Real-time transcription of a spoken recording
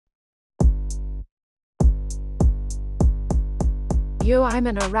Yo, I'm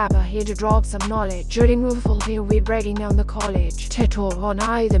a rapper here to drop some knowledge. During Ruth Falquina, we're breaking down the college. Titulo on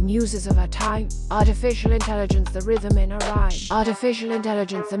the muses of our time. Artificial intelligence, the rhythm in a rhyme. Artificial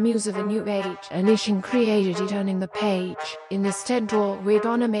intelligence, the muse of a new age. Unleashing creativity, turning the page. In this TED Talk, we're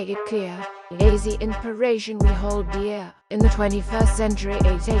gonna make it clear. Lazy inspiration we hold dear. In the 21st century,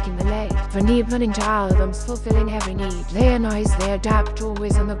 taking the lead. From deepening to algorithms, fulfilling every need. They analyze, they adapt,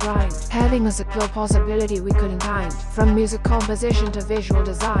 always on the grind. Having us a clear possibility we couldn't find. From music composition to visual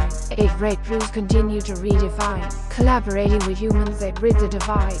design. 8 breakthroughs continue to redefine. Collaborating with humans, they bridge the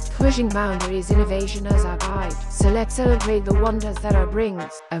divide. Pushing boundaries, innovation as our guide. So let's celebrate the wonders that our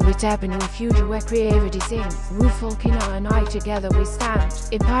brings. And we tap into a future where creativity sings. Ruth Falquina and I together we stand.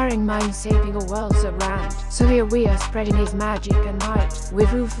 Empowering minds, shaping a world so grand. So here we are spreading his magic and might.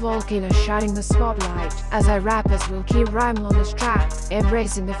 With Ruth Falquina shining the spotlight. As our rappers will keep rhyming on this track.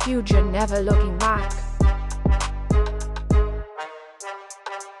 Embracing the future, never looking back.